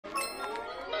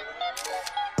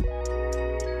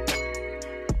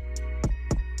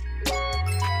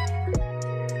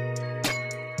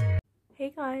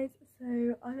guys,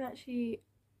 so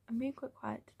I'm being quite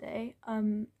quiet today,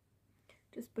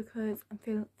 just because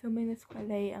I'm filming this quite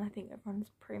late and I think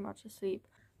everyone's pretty much asleep,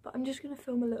 but I'm just gonna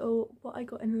film a little what I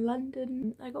got in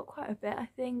London. I got quite a bit. I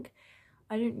think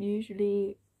I don't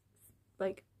usually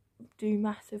like do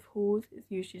massive hauls,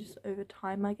 it's usually just over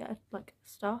time I get like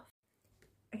stuff.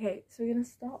 Okay, so we're gonna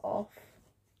start off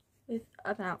with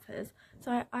Urban Outfitters.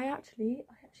 So I actually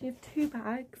have 2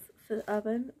 bags for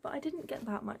Urban, but I didn't get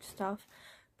that much stuff,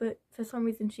 but for some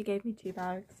reason she gave me 2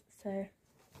 bags. So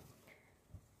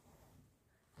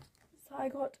I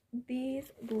got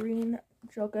these green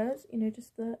joggers, you know,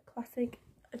 just the classic,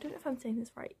 I don't know if I'm saying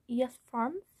this right, Yes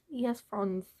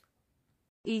France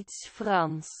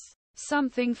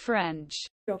something French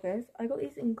joggers. I got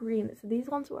these in green, so these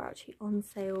ones were actually on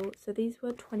sale, so these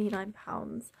were £29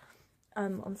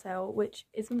 on sale, which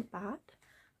isn't bad.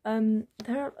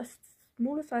 They're a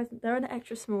smaller size, they're an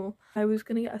extra small. I was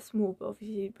gonna get a small, but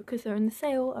obviously because they're in the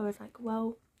sale I was like,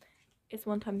 well, it's a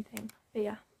one-time thing. But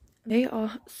yeah, they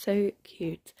are so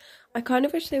cute. I kind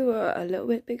of wish they were a little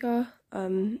bit bigger,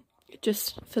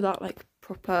 just for that like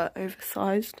proper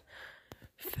oversized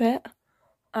fit.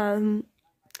 But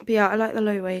yeah, I like the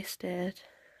low-waisted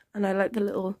and I like the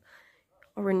little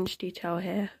orange detail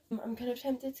here. I'm kind of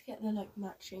tempted to get the like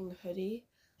matching hoodie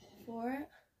for it.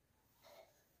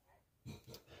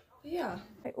 But yeah,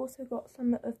 I also got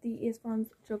some of the Yes France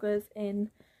joggers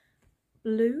in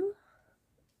blue.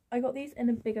 I got these in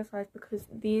a bigger size because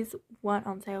these weren't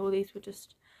on sale, these were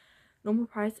just normal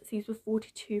price. These were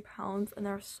 £42 and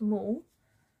they're small,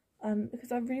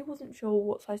 because I really wasn't sure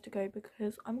what size to go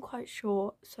because I'm quite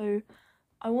short, so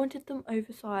I wanted them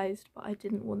oversized but I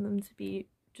didn't want them to be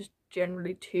just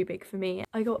generally too big for me.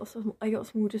 I got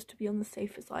small just to be on the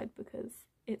safer side because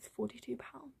it's £42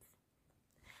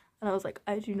 and I was like,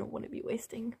 I do not want to be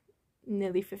wasting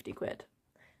nearly 50 quid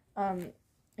and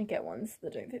get ones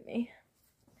that don't fit me.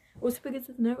 Also because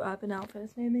there's no Urban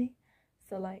Outfitters near me,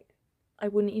 so like I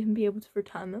wouldn't even be able to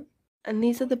return them. And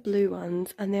these are the blue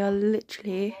ones and they are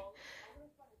literally,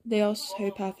 they are so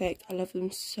perfect. I love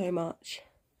them so much.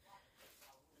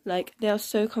 Like, they are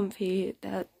so comfy.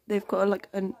 They've got like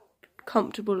a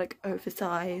comfortable, like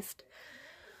oversized.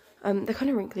 They're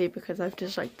kind of wrinkly because I've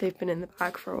just like, they've been in the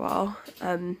bag for a while.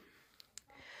 But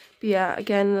yeah,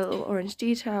 again, the little orange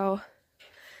detail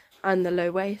and the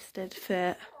low-waisted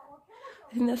fit.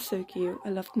 I think they're so cute. I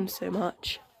love them so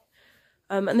much.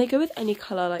 And they go with any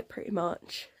colour, like pretty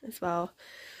much as well,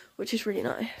 which is really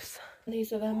nice.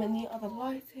 These are them in the other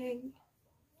lighting.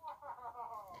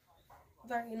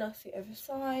 Very nicely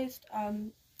oversized.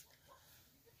 I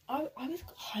was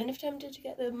kind of tempted to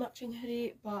get the matching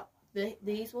hoodie, but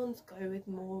these ones go with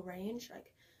more range.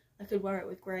 Like, I could wear it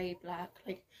with grey, black,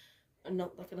 like, and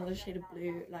not like another shade of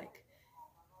blue. Like,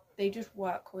 they just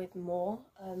work with more.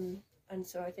 And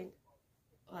so I think,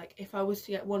 like, if I was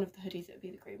to get one of the hoodies, it would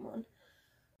be the green one.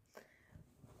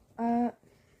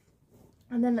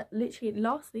 And then literally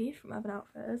lastly from Urban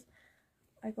Outfitters,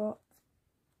 I got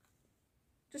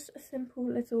just a simple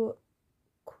little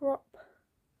crop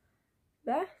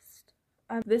vest.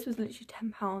 This was literally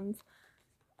 £10.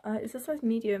 It's a size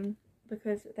medium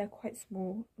because they're quite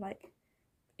small, like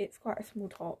it's quite a small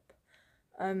top.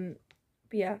 But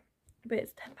yeah, but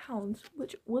it's £10,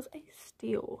 which was a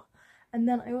steal. And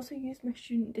then I also used my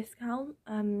student discount,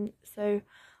 so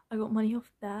I got money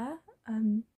off there.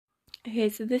 Okay,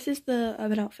 so this is the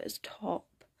Urban Outfitters top.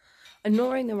 I'm not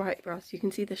wearing the right bra so you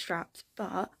can see the straps,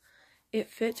 but it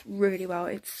fits really well.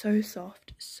 It's so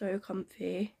soft, so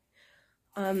comfy.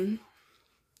 Yeah,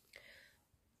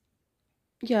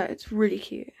 it's really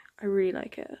cute. I really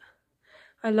like it.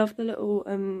 I love the little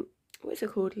what is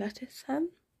it called, lettuce hem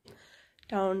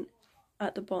down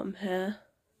at the bottom here.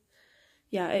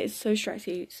 Yeah, it is so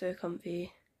stretchy, so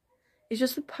comfy. It's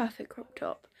just the perfect crop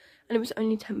top, and it was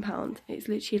only £10. It's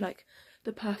literally like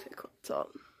the perfect crop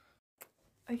top.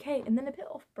 Okay, and then a bit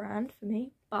off brand for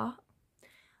me, but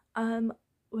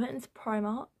went into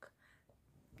Primark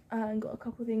and got a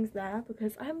couple of things there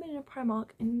because I haven't been in a Primark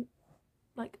in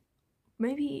like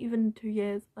maybe even 2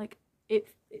 years, like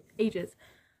it's ages.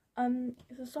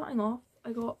 So starting off,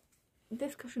 I got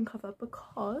this cushion cover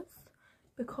because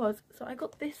so I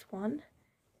got this one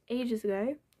ages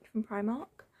ago from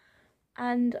Primark,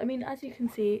 and I mean, as you can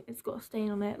see, it's got a stain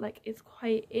on it, like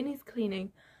it needs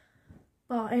cleaning,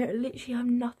 but I literally have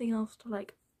nothing else to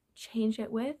like change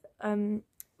it with,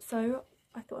 so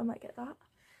I thought I might get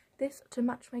this to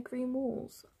match my green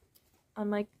walls and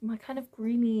my kind of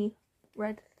greeny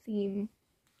red theme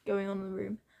going on in the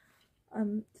room.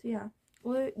 So yeah,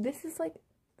 although this is like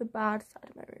the bad side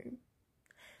of my room,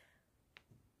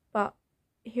 but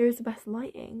here's the best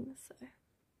lighting, so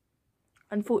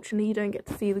unfortunately you don't get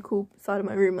to see the cool side of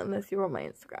my room unless you're on my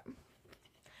Instagram.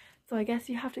 So I guess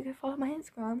you have to go follow my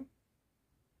Instagram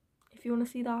if you want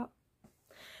to see that.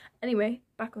 Anyway,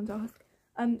 back on task.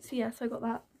 So yeah, so I got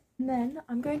that. And then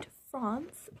I'm going to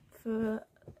France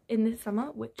in this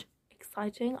summer, which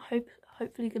exciting.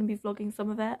 Hopefully going to be vlogging some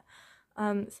of it.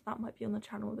 So that might be on the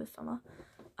channel this summer.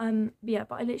 But yeah,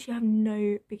 but I literally have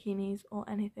no bikinis or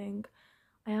anything.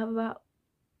 I have about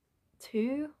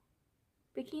 2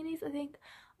 bikinis, I think.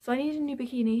 So I need a new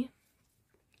bikini.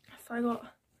 So I got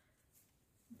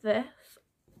this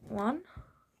one.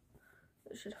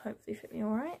 That should hopefully fit me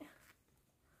alright.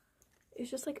 It's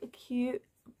just like a cute,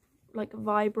 like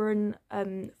vibrant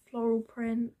floral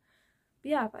print. But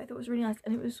yeah, but I thought it was really nice,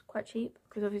 and it was quite cheap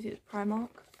because obviously it's Primark.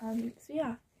 So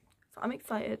yeah, so I'm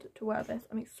excited to wear this.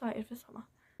 I'm excited for summer.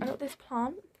 I got this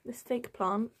plant, this fake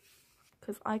plant,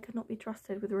 because I could not be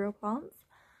trusted with real plants.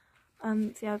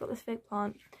 So yeah, I got this fake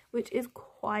plant, which is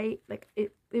quite like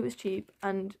it was cheap,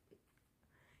 and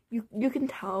you can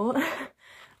tell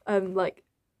like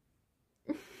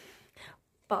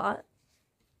but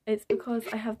it's because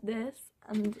I have this,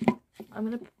 and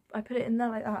I put it in there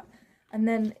like that, and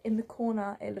then in the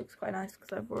corner it looks quite nice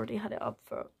because I've already had it up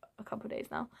for a couple of days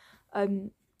now,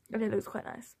 and it looks quite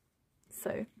nice.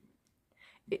 So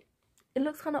it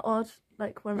looks kind of odd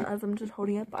like as I'm just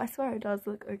holding it, but I swear it does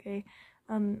look okay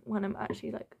when I'm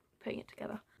actually like putting it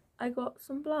together. I got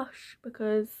some blush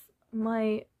because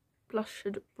my blush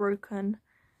had broken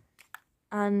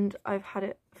and I've had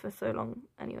it for so long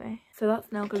anyway. So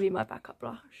that's now going to be my backup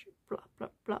blush.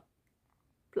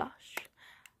 Blush.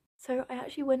 So I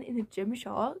actually went in a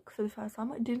Gymshark for the first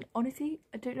time. I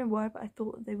don't know why, but I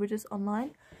thought they were just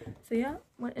online. So yeah,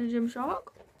 went in a Gymshark.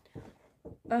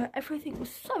 Everything was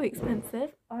so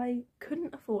expensive, I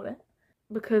couldn't afford it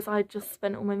because I just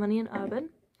spent all my money in Urban.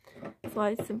 So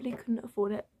I simply couldn't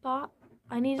afford it, but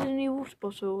I needed a new water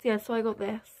bottle. So yeah, so I got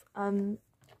this.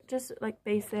 Just like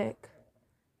basic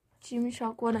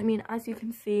Gymshark one. I mean, as you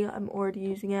can see, I'm already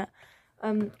using it.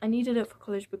 I needed it for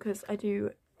college because I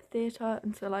do theatre,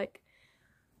 and so like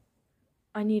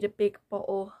I need a big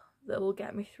bottle that will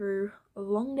get me through a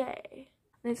long day.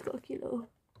 And it's got a cute little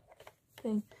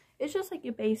thing. It's just like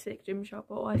your basic Gymshark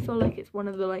bottle. I feel like it's one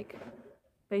of the like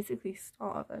basically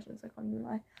starter versions, I can't even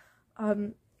lie.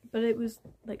 But it was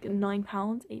like £9,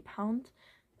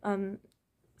 £8.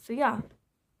 So yeah.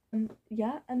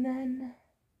 Yeah, and then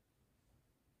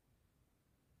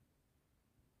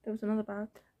there was another bag.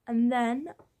 And then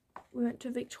we went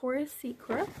to Victoria's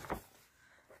Secret.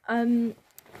 I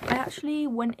actually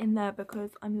went in there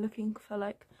because I'm looking for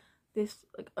like this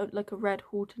like a red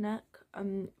halter neck.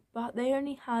 But they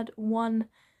only had one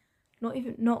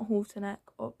not halter neck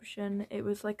option. It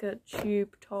was like a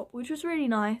tube top, which was really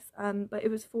nice. But it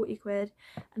was 40 quid.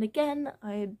 And again,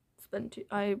 I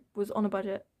was on a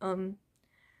budget. So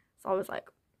I was like,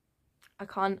 I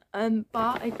can't.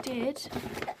 But I did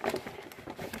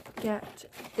get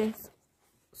this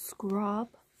scrub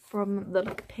from the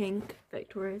like pink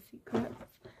Victoria's Secret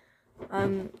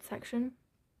section,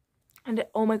 and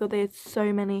oh my god, they had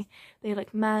so many. They had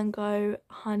like mango,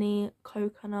 honey,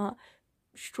 coconut,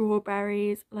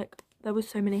 strawberries, like there was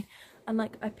so many, and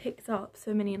like I picked up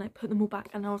so many and I put them all back,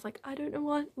 and I was like, I don't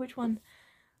know which one.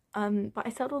 But I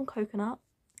settled on coconut,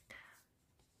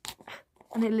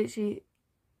 and it literally,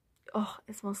 oh,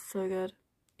 it smells so good.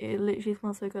 It literally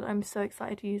smells so good. I'm so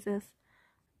excited to use this.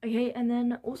 Okay, and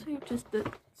then also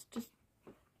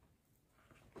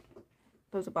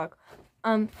there's a bag.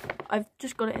 I've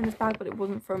just got it in this bag, but it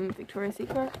wasn't from Victoria's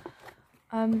Secret.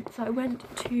 So I went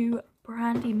to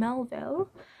Brandy Melville,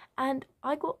 and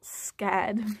I got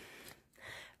scared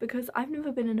because I've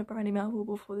never been in a Brandy Melville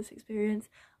before this experience.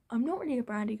 I'm not really a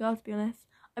Brandy girl, to be honest.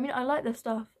 I mean, I like their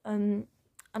stuff, and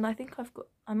I think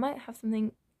I might have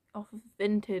something off of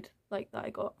Vinted like that I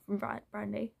got from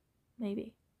Brandy,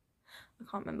 maybe. I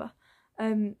can't remember.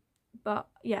 But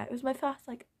yeah, it was my first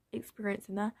like experience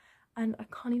in there, and I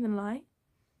can't even lie,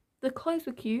 the clothes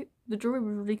were cute, the jewelry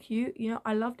was really cute, you know,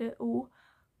 I loved it all,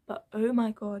 but oh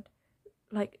my god,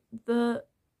 like the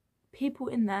people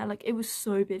in there, like it was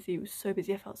so busy,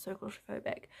 I felt so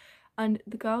claustrophobic, and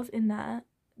the girls in there,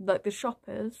 like the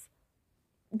shoppers,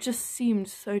 just seemed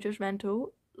so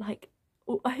judgmental. Like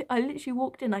I literally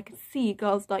walked in, I could see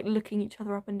girls like looking each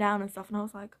other up and down and stuff, and I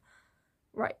was like,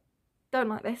 right, don't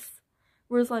like this.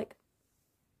 Whereas like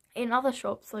in other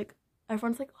shops, like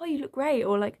everyone's like, oh, you look great,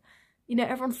 or like, you know,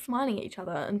 everyone's smiling at each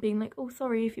other and being like, oh,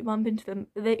 sorry if you bump into them.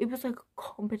 It was like a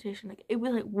competition, like it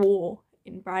was like war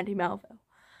in Brandy Melville.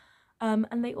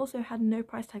 And they also had no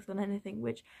price tags on anything,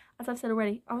 which, as I've said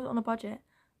already, I was on a budget,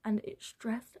 and it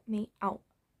stressed me out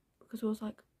because I was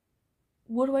like,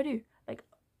 what do I do? Like,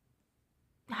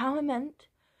 how am I meant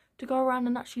to go around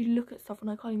and actually look at stuff when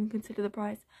I can't even consider the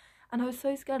price? And I was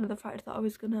so scared of the fact that I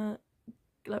was gonna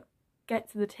like get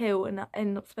to the till and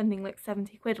end up spending like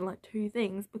 70 quid on like 2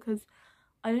 things because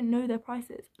I didn't know their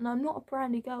prices, and I'm not a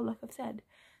Brandy girl, like I've said,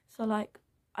 so like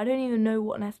I don't even know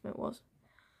what an estimate was.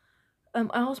 I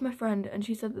asked my friend and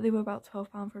she said that they were about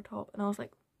 £12 for a top, and I was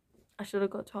like, I should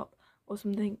have got a top or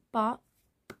something. But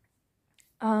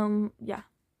yeah,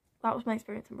 that was my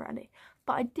experience in Brandy.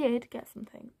 But I did get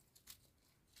something.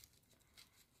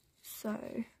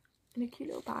 So in a cute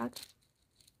little bag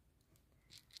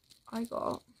I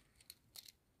got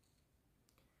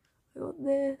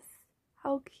this.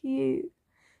 How cute.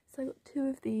 So I got 2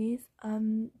 of these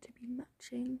to be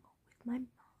matching with my mum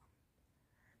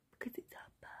because it's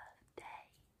her birthday.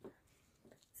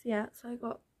 So yeah, so I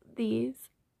got these,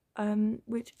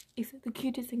 which is the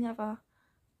cutest thing ever.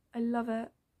 I love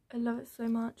it. I love it so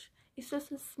much. It's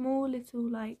just a small little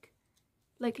like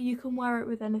you can wear it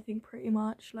with anything pretty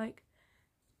much. Like,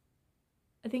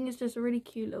 I think it's just a really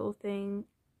cute little thing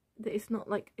that it's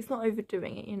not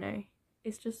overdoing it, you know.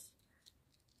 It's just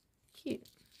cute.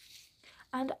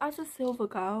 And as a silver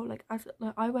girl, like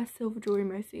I wear silver jewelry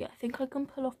mostly. I think I can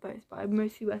pull off both, but I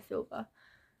mostly wear silver.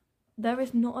 There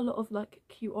is not a lot of like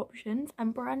cute options,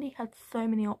 and Brandy had so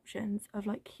many options of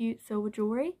like cute silver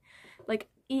jewelry, like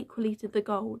equally to the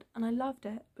gold, and I loved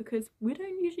it because we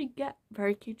don't usually get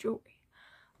very cute jewelry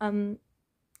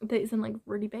that isn't like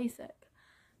really basic.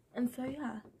 And so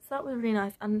yeah, so that was really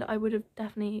nice, and I would have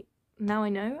definitely, now I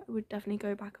know, I would definitely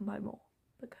go back and buy more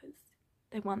because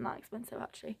they weren't that expensive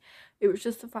actually. It was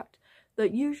just the fact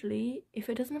that usually if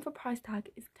it doesn't have a price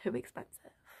tag, it's too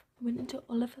expensive. I went into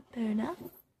Oliver Burner.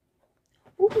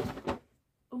 Ooh.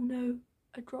 Oh no,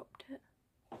 I dropped it.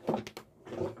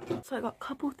 So I got a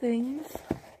couple things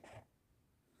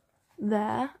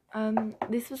there.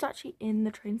 This was actually in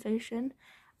the train station,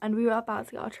 and we were about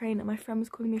to get our train, and my friend was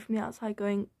calling me from the outside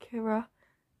going, Kira,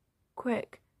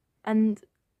 quick. And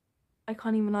I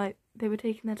can't even lie, they were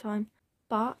taking their time.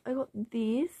 But I got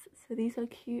these. So these are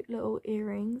cute little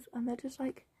earrings, and they're just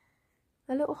like,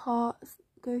 their little hearts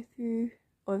go through.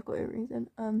 Oh, I've got earrings in.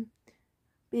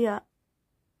 But yeah,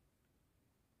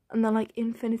 and they're like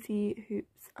infinity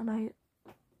hoops, and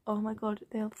oh my god,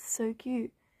 they are so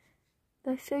cute.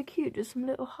 They're so cute, just some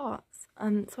little hearts.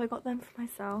 So I got them for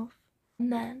myself,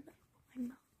 and then my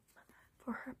mum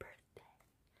for her birthday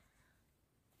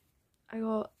I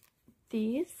got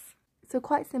these. So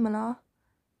quite similar,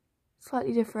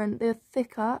 slightly different. They're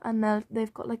thicker, and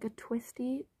they've got like a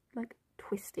twisted like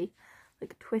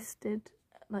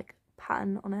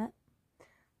pattern on it.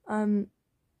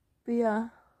 But yeah,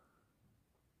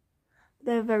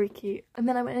 they're very cute. And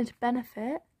then I went into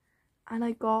Benefit, and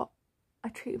I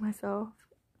treated myself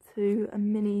to a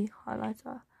mini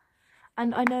highlighter.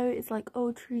 And I know it's like,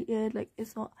 oh, treated, like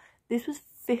it's not. This was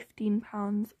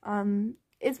 £15.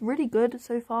 It's really good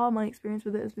so far. My experience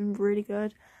with it has been really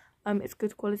good. It's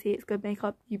good quality, it's good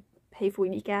makeup, you pay for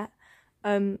what you get.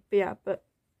 But yeah, but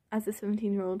as a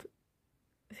 17-year-old,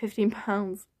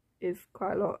 £15 is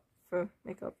quite a lot for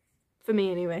makeup, for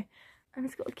me anyway. And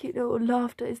it's got a cute little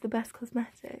laughter is the best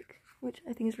cosmetic, which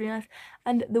I think is really nice.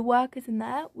 And the workers in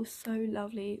there were so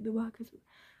lovely. The workers,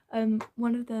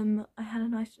 one of them, I had a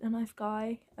nice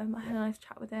guy. I had a nice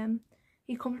chat with him.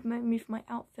 He complimented me for my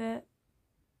outfit.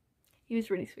 He was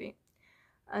really sweet.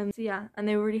 So yeah, and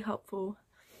they were really helpful.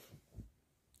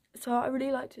 So I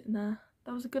really liked it in there.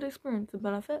 That was a good experience. The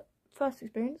Benefit, first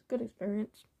experience, good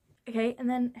experience. Okay, and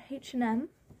then H&M.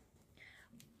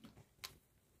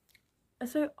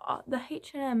 So the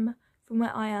H&M from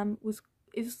where I am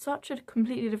is such a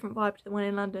completely different vibe to the one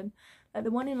in London. Like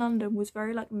the one in London was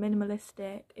very like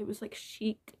minimalistic. It was like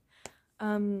chic.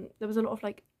 There was a lot of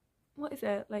like, what is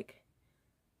it, like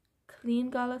clean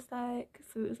girl aesthetic.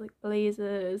 So it was like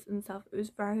blazers and stuff. It was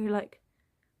very like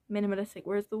minimalistic.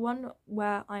 Whereas the one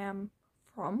where I am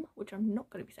from, which I'm not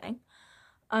going to be saying,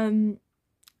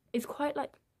 is quite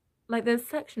like there's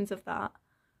sections of that,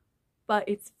 but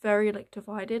it's very like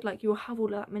divided. Like you'll have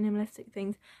all of that minimalistic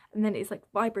things, and then it's like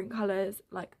vibrant colours,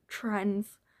 like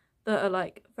trends that are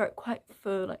like very quite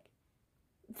for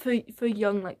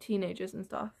young like teenagers and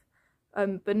stuff,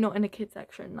 but not in a kid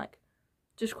section, like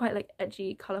just quite like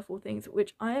edgy, colourful things,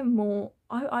 which I am more,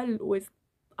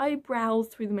 I browse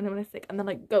through the minimalistic and then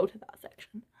like go to that section.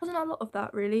 There wasn't a lot of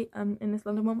that really in this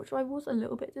London one, which I was a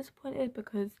little bit disappointed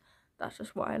because that's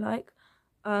just what I like.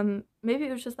 Maybe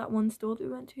it was just that one store that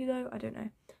we went to though, I don't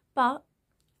know. But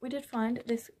we did find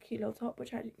this cute little top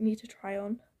which I need to try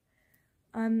on.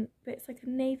 But it's like a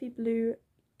navy blue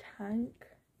tank,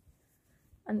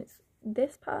 and it's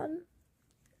this pattern.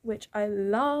 which I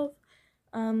love.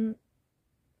 But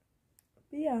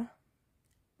yeah,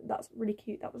 that's really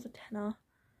cute. That was a tenner,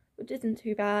 which isn't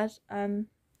too bad. But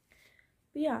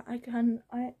yeah, I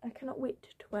cannot wait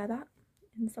to wear that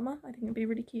in summer. I think it'd be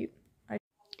really cute.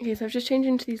 Okay, so I've just changed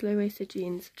into these low-waisted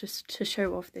jeans just to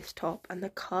show off this top and the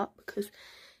cut, because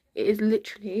it is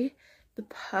literally the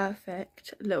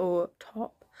perfect little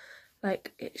top.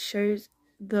 Like, it shows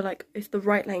the, like, it's the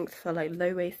right length for like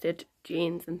low-waisted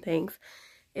jeans and things.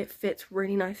 It fits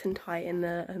really nice and tight in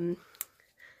the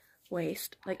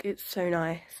waist. Like, it's so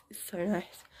nice. It's so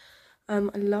nice. I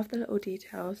love the little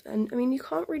details, and I mean, you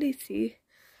can't really see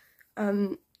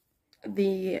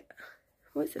the,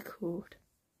 what's it called,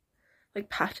 like,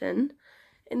 pattern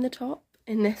in the top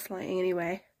in this lighting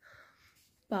anyway,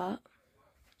 but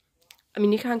I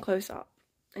mean, you can close up,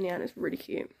 and yeah, it's really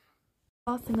cute.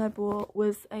 Last thing I bought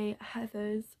was a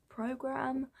Heather's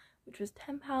program, which was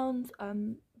 £10,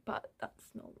 but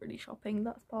that's not really shopping,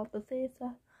 that's part of the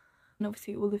theatre, and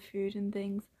obviously all the food and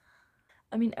things.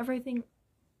 I mean, everything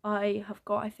I have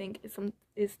got, I think,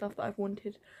 is stuff that I've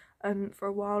wanted for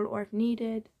a while, or I've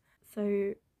needed,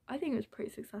 so I think it was a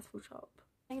pretty successful shop.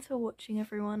 Thanks for watching,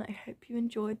 everyone. I hope you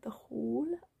enjoyed the haul.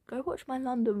 Go watch my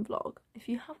London vlog if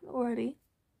you haven't already.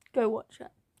 Go watch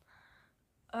it.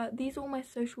 These are all my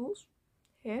socials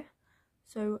here,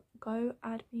 so go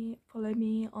add me, follow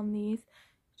me on these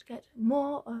to get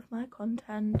more of my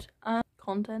content and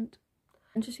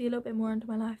to see a little bit more into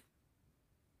my life.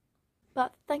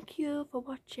 But thank you for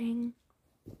watching.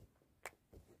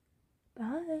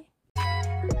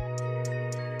 Bye.